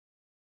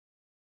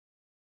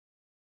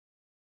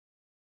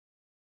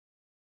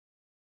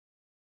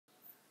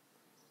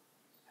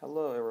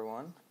Hello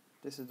everyone,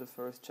 this is the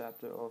first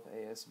chapter of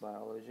AS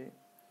Biology.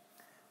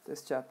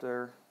 This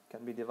chapter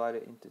can be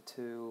divided into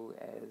two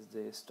as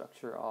the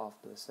structure of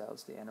the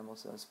cells, the animal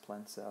cells,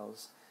 plant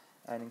cells,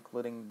 and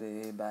including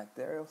the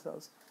bacterial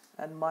cells,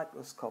 and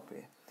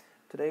microscopy.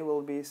 Today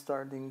we'll be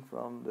starting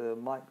from the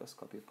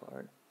microscopy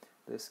part,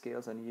 the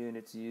scales and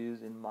units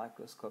used in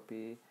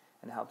microscopy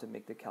and how to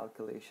make the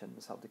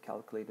calculations, how to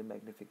calculate the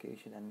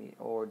magnification and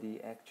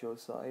the actual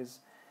size,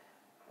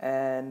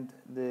 and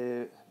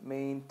the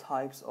main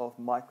types of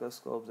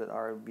microscopes that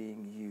are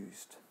being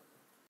used.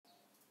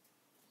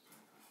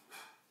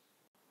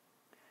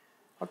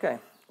 Okay,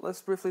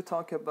 let's briefly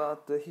talk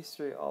about the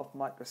history of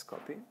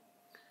microscopy.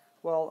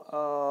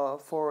 Well,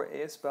 for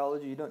AS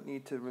Biology, you don't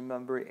need to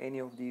remember any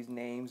of these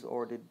names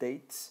or the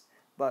dates,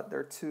 but there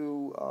are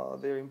two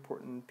very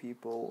important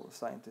people,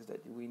 scientists,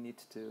 that we need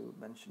to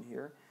mention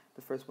here.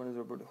 The first one is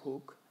Robert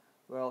Hooke.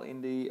 Well,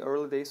 in the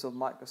early days of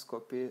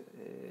microscopy,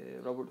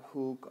 Robert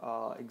Hooke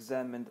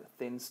examined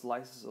thin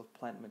slices of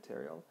plant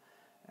material.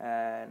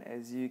 And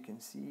as you can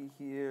see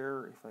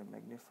here, if I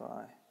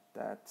magnify,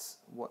 that's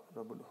what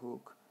Robert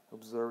Hooke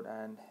observed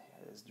and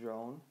has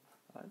drawn.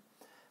 Right?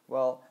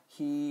 Well,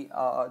 he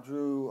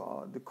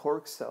drew the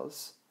cork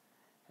cells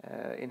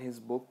in his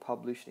book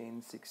published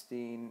in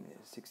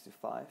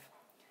 1665.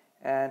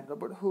 And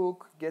Robert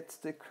Hooke gets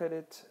the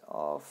credit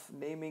of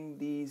naming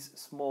these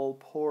small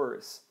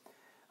pores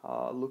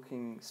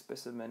looking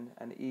specimen,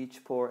 and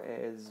each pore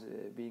as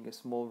being a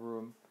small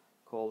room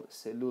called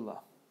cellula,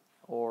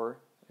 or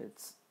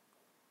its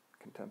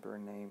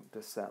contemporary name,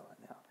 the cell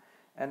now.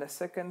 And the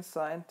second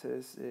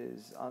scientist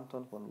is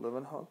Anton von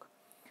Leeuwenhoek,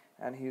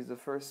 and he's the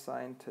first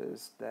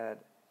scientist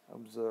that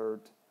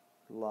observed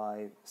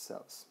live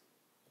cells.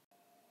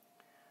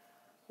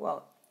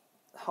 Well,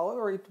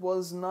 however, it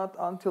was not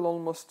until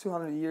almost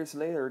 200 years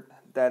later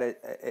that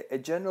a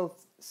general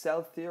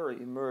cell theory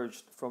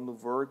emerged from the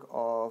work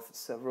of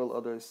several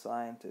other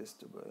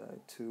scientists,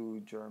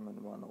 two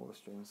German, one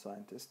Austrian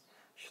scientist,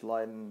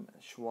 Schleiden,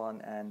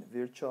 Schwann, and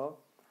Virchow.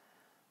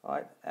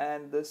 Right?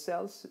 And the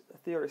cell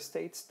theory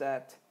states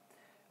that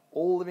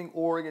all living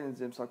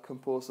organisms are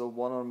composed of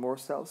one or more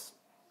cells.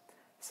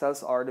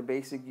 Cells are the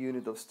basic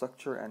unit of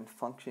structure and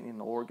function in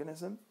an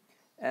organism,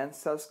 and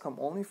cells come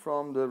only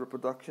from the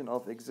reproduction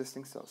of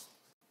existing cells.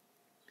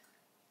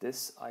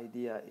 This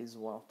idea is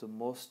one of the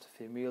most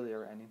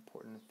familiar and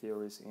important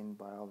theories in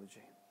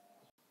biology.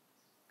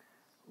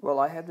 Well,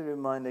 I had to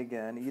remind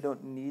again, you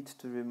don't need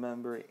to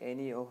remember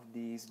any of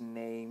these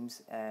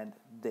names and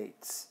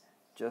dates,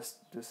 just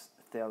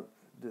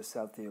the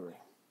cell theory.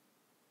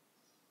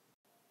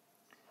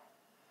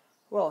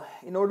 Well,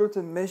 in order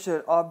to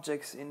measure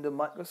objects in the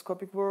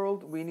microscopic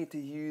world, we need to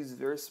use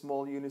very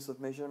small units of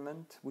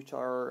measurement, which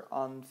are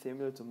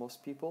unfamiliar to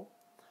most people.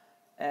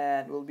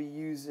 And we'll be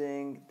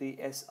using the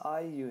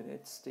SI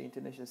units, the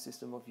International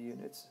System of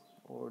Units,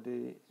 or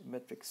the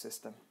metric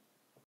system.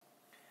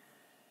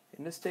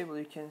 In this table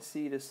you can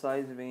see the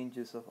size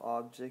ranges of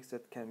objects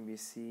that can be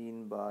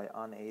seen by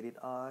unaided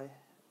eye,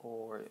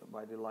 or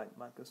by the light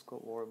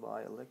microscope, or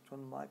by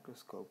electron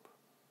microscope.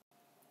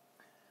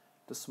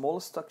 The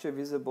smallest structure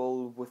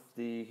visible with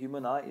the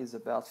human eye is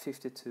about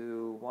 50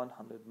 to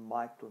 100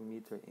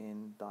 micrometer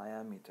in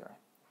diameter.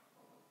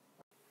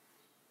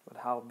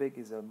 But how big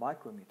is a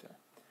micrometer?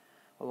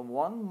 Well,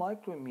 1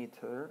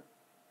 micrometer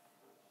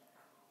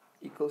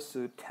equals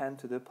to 10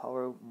 to the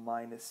power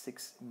minus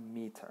 6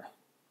 meter.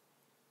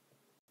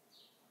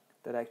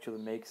 That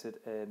actually makes it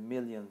a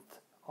millionth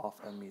of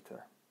a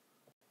meter.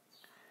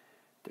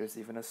 There's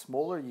even a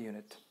smaller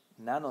unit,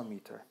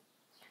 nanometer.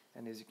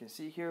 And as you can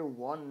see here,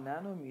 1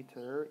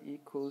 nanometer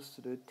equals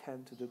to the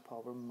 10 to the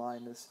power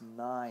minus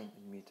 9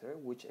 meter,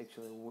 which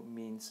actually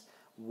means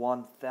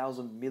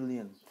 1,000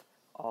 millionth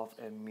of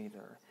a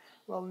meter.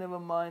 Well, never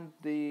mind,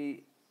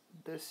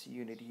 this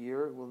unit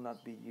here, will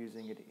not be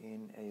using it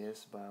in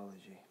AS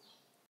Biology.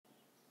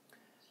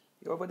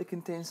 Your body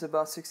contains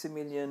about 60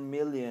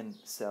 million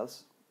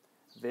cells,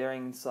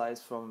 varying in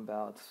size from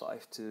about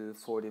 5 to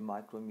 40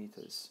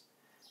 micrometers.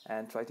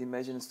 And try to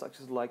imagine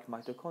structures like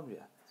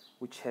mitochondria,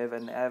 which have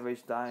an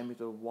average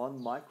diameter of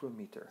 1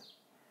 micrometer.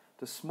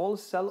 The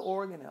smallest cell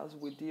organelles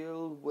we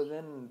deal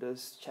within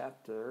this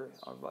chapter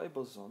are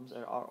ribosomes,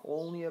 that are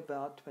only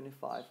about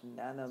 25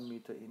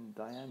 nanometer in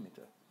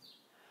diameter.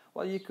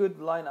 Well, you could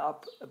line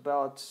up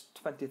about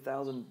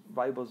 20,000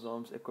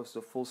 ribosomes across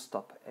the full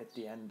stop at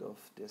the end of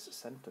this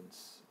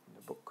sentence in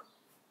the book.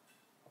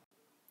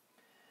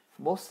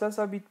 Most cells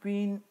are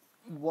between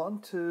 1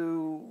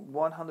 to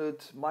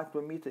 100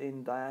 micrometer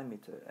in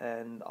diameter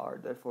and are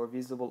therefore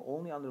visible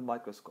only under the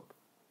microscope.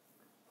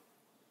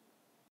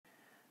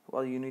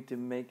 Well, you need to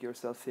make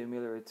yourself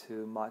familiar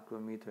to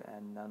micrometer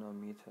and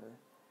nanometer,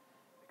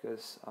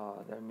 because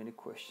there are many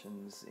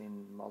questions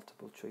in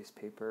multiple choice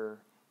paper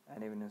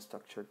and even in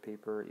structured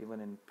paper, even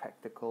in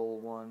practical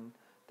one,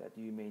 that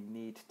you may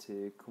need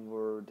to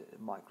convert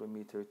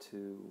micrometer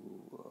to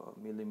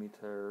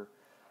millimeter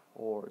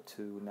or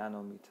to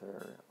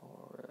nanometer,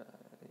 or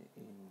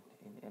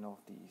in any of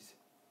these.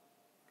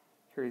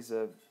 Here is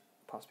a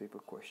past paper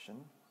question.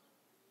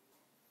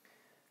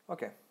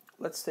 Okay,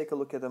 let's take a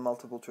look at the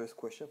multiple choice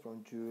question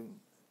from June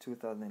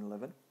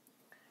 2011.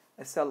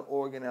 A cell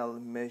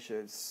organelle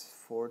measures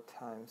 4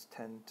 times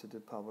 10 to the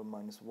power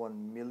minus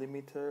 1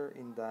 millimeter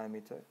in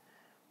diameter.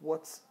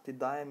 What's the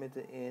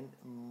diameter in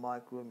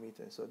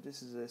micrometer? So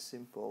this is a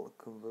simple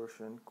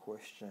conversion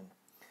question.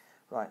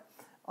 Right,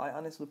 I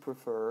honestly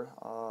prefer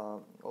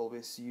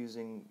always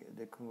using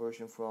the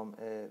conversion from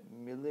a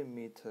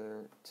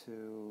millimeter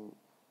to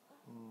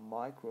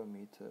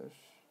micrometer,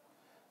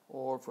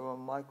 or from a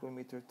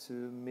micrometer to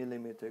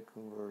millimeter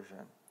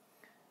conversion.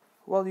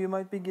 Well, you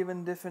might be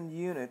given different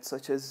units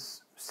such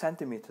as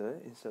centimeter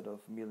instead of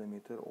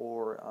millimeter,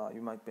 or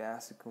you might be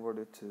asked to convert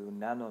it to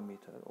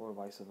nanometer or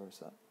vice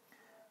versa.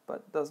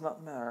 But does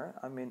not matter.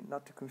 I mean,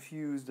 not to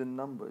confuse the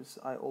numbers,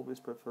 I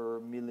always prefer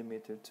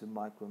millimeter to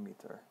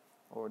micrometer,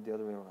 or the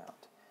other way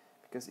around,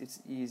 because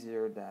it's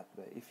easier that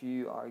way. If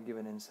you are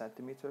given in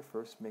centimeter,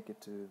 first make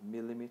it to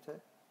millimeter,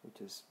 which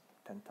is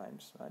 10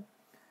 times, right?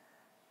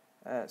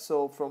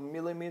 So from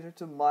millimeter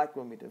to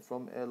micrometer,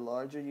 from a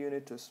larger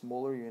unit to a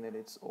smaller unit,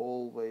 it's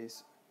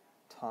always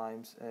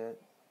times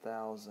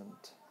 1,000,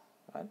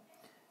 right?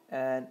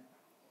 And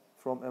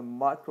from a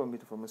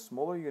micrometer, from a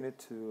smaller unit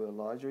to a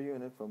larger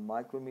unit, from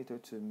micrometer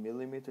to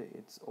millimeter,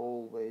 it's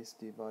always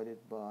divided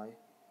by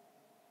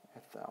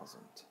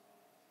 1,000.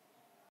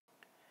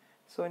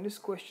 So in this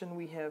question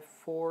we have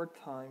 4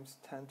 times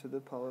 10 to the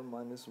power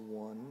minus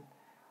 1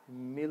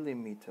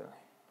 millimeter.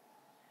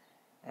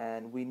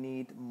 And we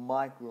need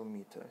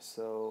micrometer,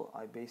 so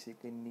I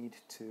basically need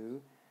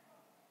to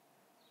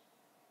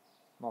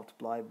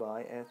multiply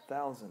by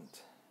 1,000,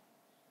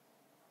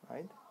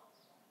 right?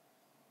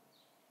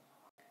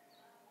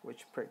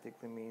 Which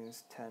practically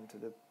means 10 to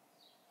the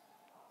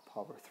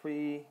power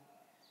 3,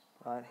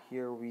 right?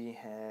 Here we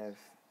have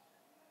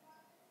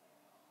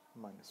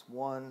minus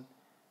 1,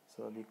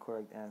 so the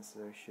correct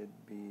answer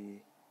should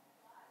be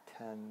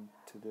 10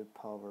 to the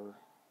power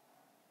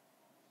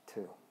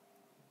 2.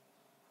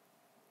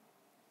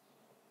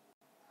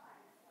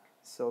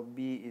 So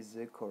B is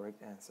the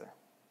correct answer.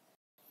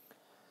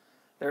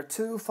 There are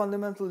two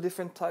fundamental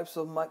different types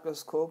of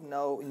microscope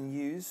now in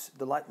use,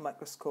 the light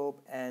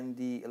microscope and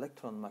the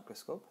electron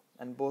microscope,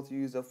 and both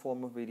use a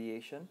form of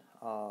radiation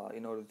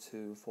in order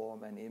to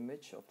form an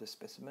image of the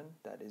specimen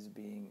that is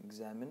being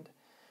examined.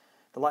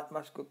 The light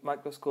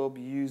microscope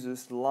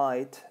uses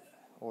light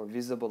or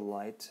visible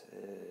light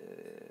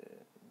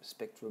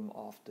spectrum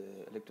of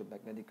the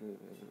electromagnetic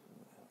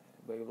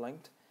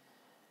wavelength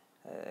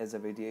as a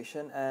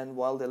radiation, and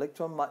while the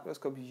electron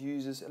microscope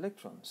uses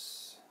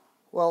electrons.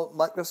 Well,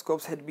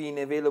 microscopes had been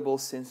available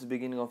since the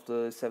beginning of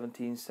the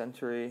 17th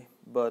century,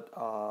 but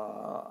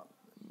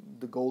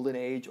the golden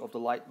age of the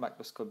light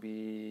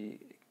microscopy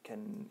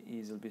can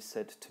easily be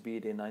said to be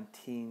the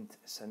 19th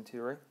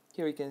century.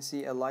 Here you can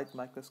see a light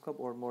microscope,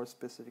 or more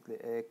specifically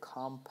a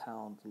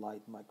compound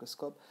light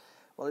microscope.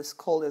 Well, it's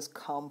called as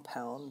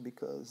compound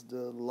because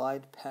the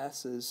light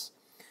passes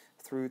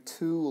through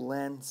two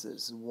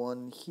lenses,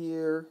 one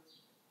here,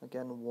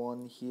 again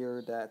one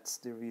here. That's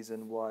the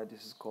reason why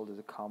this is called as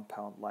a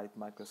compound light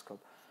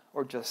microscope,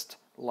 or just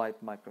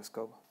light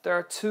microscope. There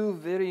are two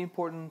very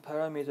important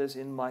parameters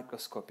in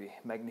microscopy: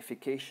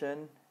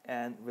 magnification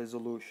and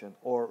resolution,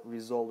 or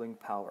resolving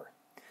power.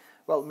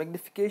 Well,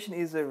 magnification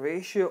is a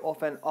ratio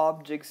of an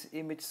object's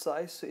image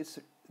size to its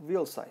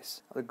real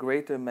size. A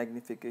greater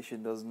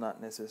magnification does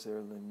not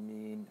necessarily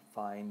mean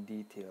fine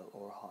detail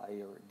or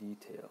higher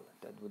detail.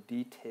 That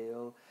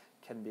detail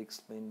can be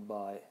explained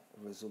by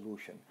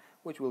resolution,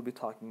 which we'll be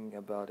talking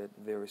about it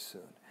very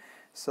soon.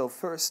 So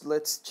first,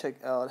 let's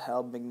check out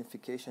how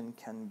magnification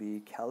can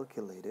be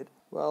calculated.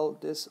 Well,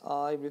 this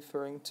I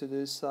referring to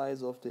the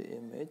size of the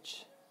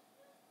image,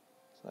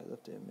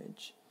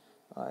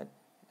 right?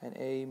 And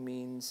A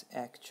means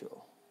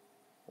actual,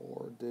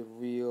 or the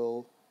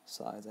real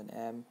size, and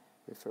M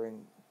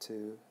referring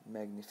to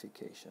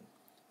magnification.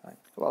 Right.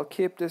 Well,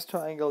 keep this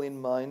triangle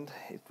in mind.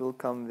 It will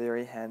come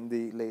very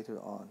handy later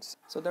on.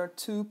 So there are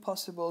two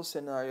possible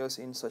scenarios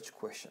in such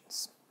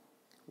questions.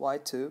 Why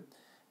two?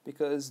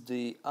 Because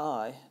the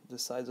I, the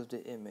size of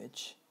the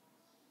image,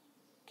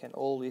 can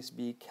always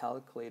be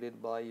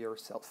calculated by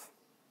yourself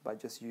by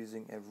just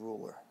using a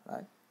ruler,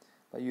 right?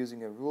 By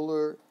using a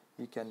ruler,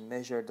 you can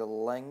measure the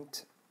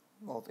length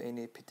of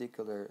any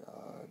particular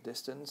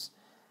distance,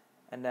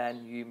 and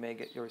then you may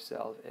get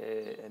yourself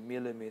a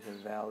millimeter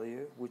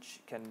value,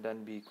 which can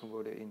then be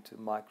converted into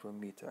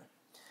micrometer.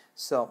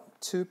 So,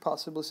 two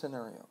possible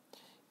scenarios.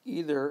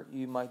 Either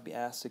you might be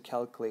asked to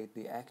calculate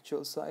the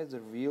actual size,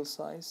 the real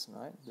size,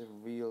 right? The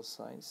real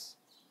size,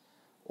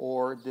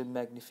 or the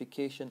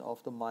magnification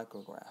of the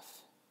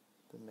micrograph.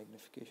 The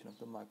magnification of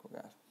the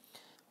micrograph.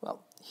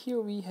 Well,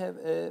 here we have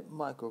a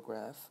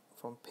micrograph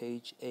from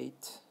page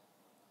 8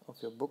 of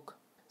your book.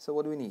 So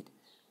what do we need?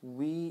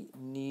 We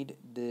need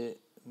the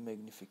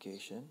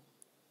magnification,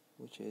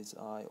 which is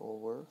I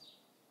over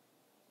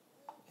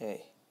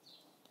A,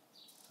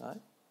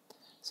 right?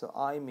 So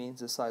I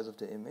means the size of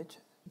the image.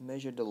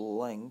 Measure the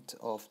length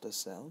of the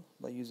cell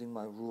by using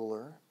my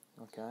ruler,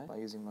 okay? By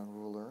using my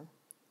ruler,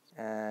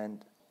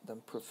 and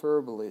then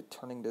preferably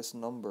turning this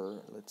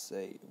number, let's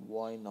say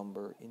y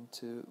number,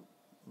 into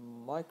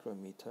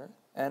micrometer,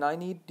 and I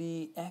need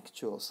the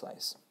actual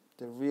size,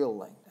 the real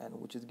length, and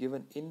which is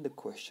given in the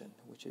question,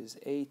 which is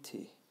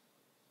 80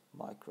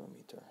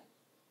 micrometer.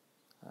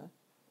 Right?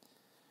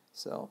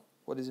 So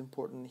what is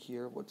important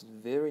here, what's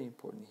very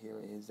important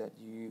here, is that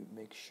you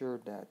make sure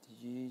that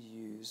you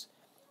use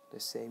the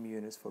same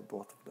units for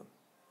both of them.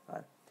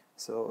 Right?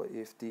 So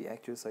if the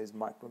actual size is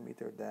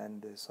micrometer, then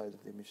the size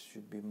of the image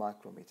should be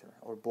micrometer,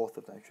 or both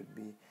of them should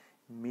be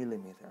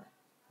millimeter.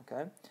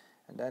 Okay,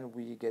 and then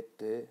we get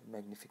the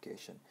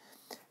magnification.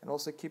 And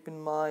also keep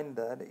in mind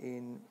that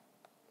in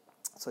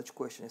such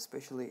question,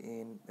 especially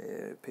in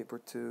paper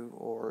 2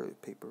 or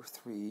paper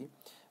 3,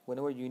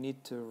 whenever you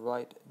need to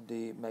write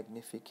the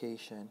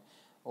magnification,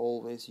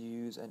 always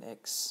use an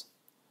X,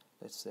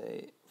 let's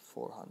say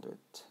 400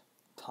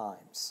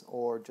 times,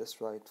 or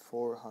just write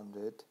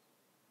 400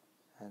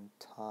 and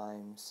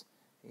times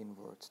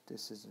inverse.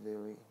 This is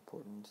very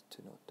important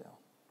to note down.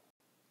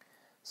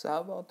 So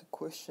how about the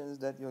questions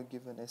that you're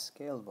given a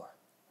scale bar?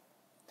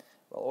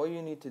 Well, all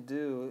you need to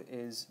do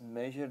is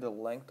measure the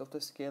length of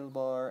the scale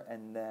bar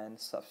and then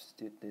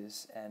substitute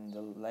this and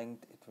the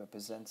length it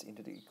represents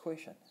into the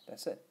equation.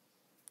 That's it.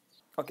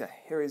 Okay,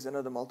 here is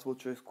another multiple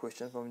choice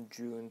question from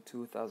June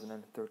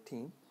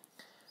 2013.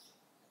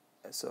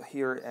 So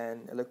here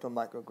an electron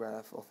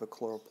micrograph of a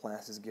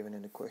chloroplast is given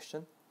in the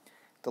question.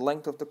 The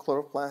length of the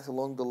chloroplast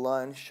along the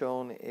line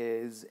shown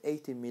is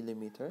 80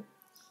 millimeter.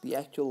 The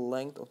actual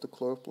length of the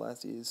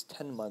chloroplast is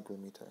 10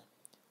 micrometer.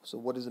 So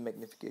what is the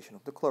magnification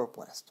of the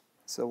chloroplast?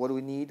 So what do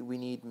we need? We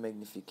need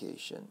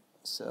magnification.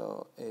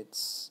 So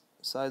it's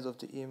size of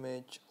the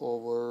image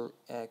over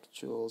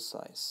actual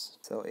size.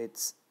 So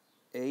it's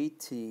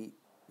 80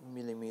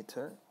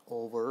 millimeter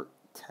over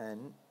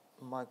 10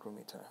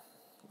 micrometer.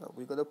 Well,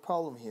 we got a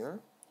problem here.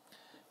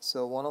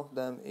 So one of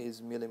them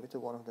is millimeter,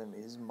 one of them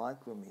is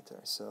micrometer.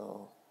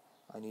 So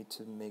I need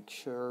to make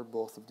sure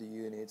both of the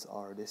units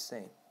are the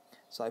same.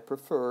 So I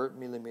prefer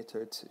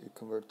millimeter to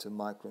convert to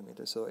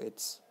micrometer. So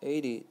it's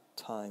 80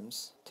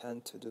 times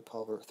 10 to the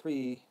power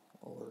 3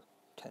 over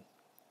 10.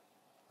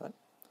 Right?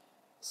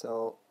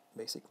 So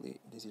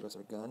basically the zeros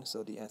are gone.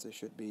 So the answer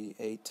should be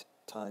 8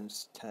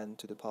 times 10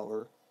 to the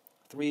power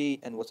 3.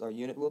 And what's our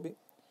unit will be?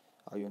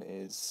 Our unit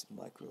is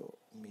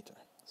micrometer.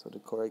 So the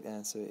correct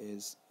answer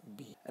is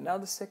B. And now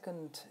the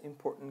second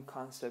important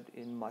concept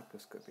in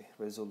microscopy,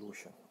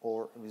 resolution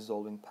or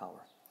resolving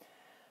power.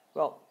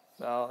 Well,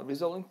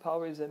 resolving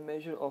power is a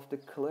measure of the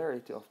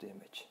clarity of the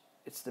image.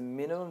 It's the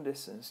minimum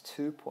distance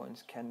 2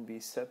 points can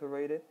be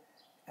separated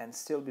and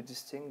still be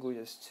distinguished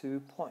as 2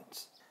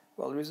 points.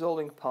 Well,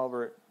 resolving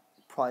power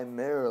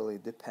primarily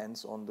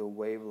depends on the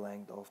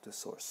wavelength of the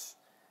source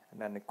and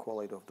then the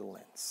quality of the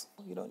lens.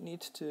 You don't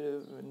need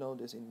to know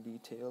this in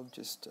detail,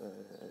 just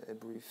a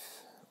brief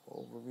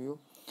overview.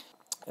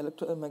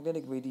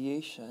 Electromagnetic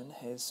radiation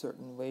has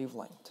certain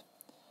wavelength,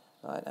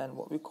 right? And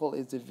what we call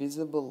is the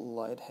visible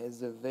light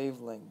has a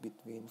wavelength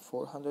between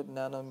 400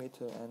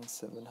 nanometer and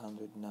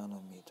 700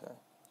 nanometer,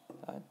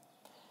 right?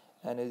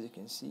 And as you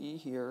can see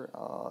here,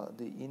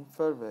 the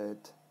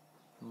infrared,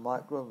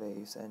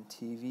 microwaves, and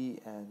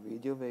TV and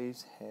radio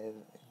waves have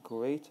a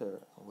greater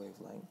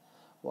wavelength,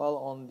 while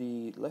on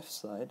the left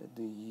side,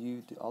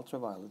 the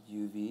ultraviolet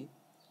UV,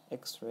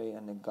 X-ray,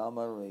 and the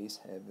gamma rays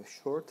have a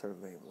shorter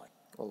wavelength.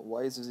 Well,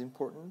 why is this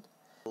important?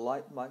 The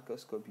light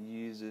microscope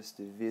uses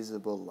the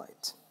visible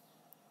light,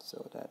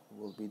 so that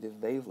will be the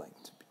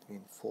wavelength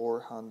between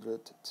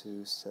 400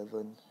 to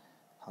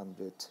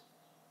 700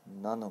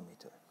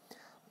 nanometer.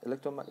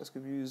 Electron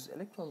microscope uses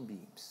electron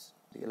beams.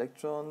 The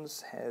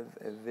electrons have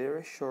a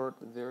very short,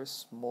 very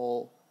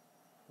small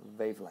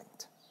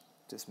wavelength.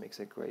 This makes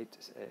a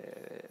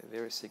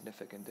very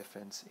significant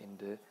difference in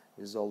the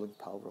resolving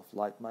power of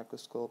light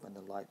microscope and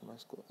the light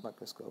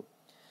microscope,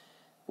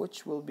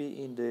 which will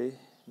be in the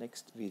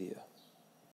next video.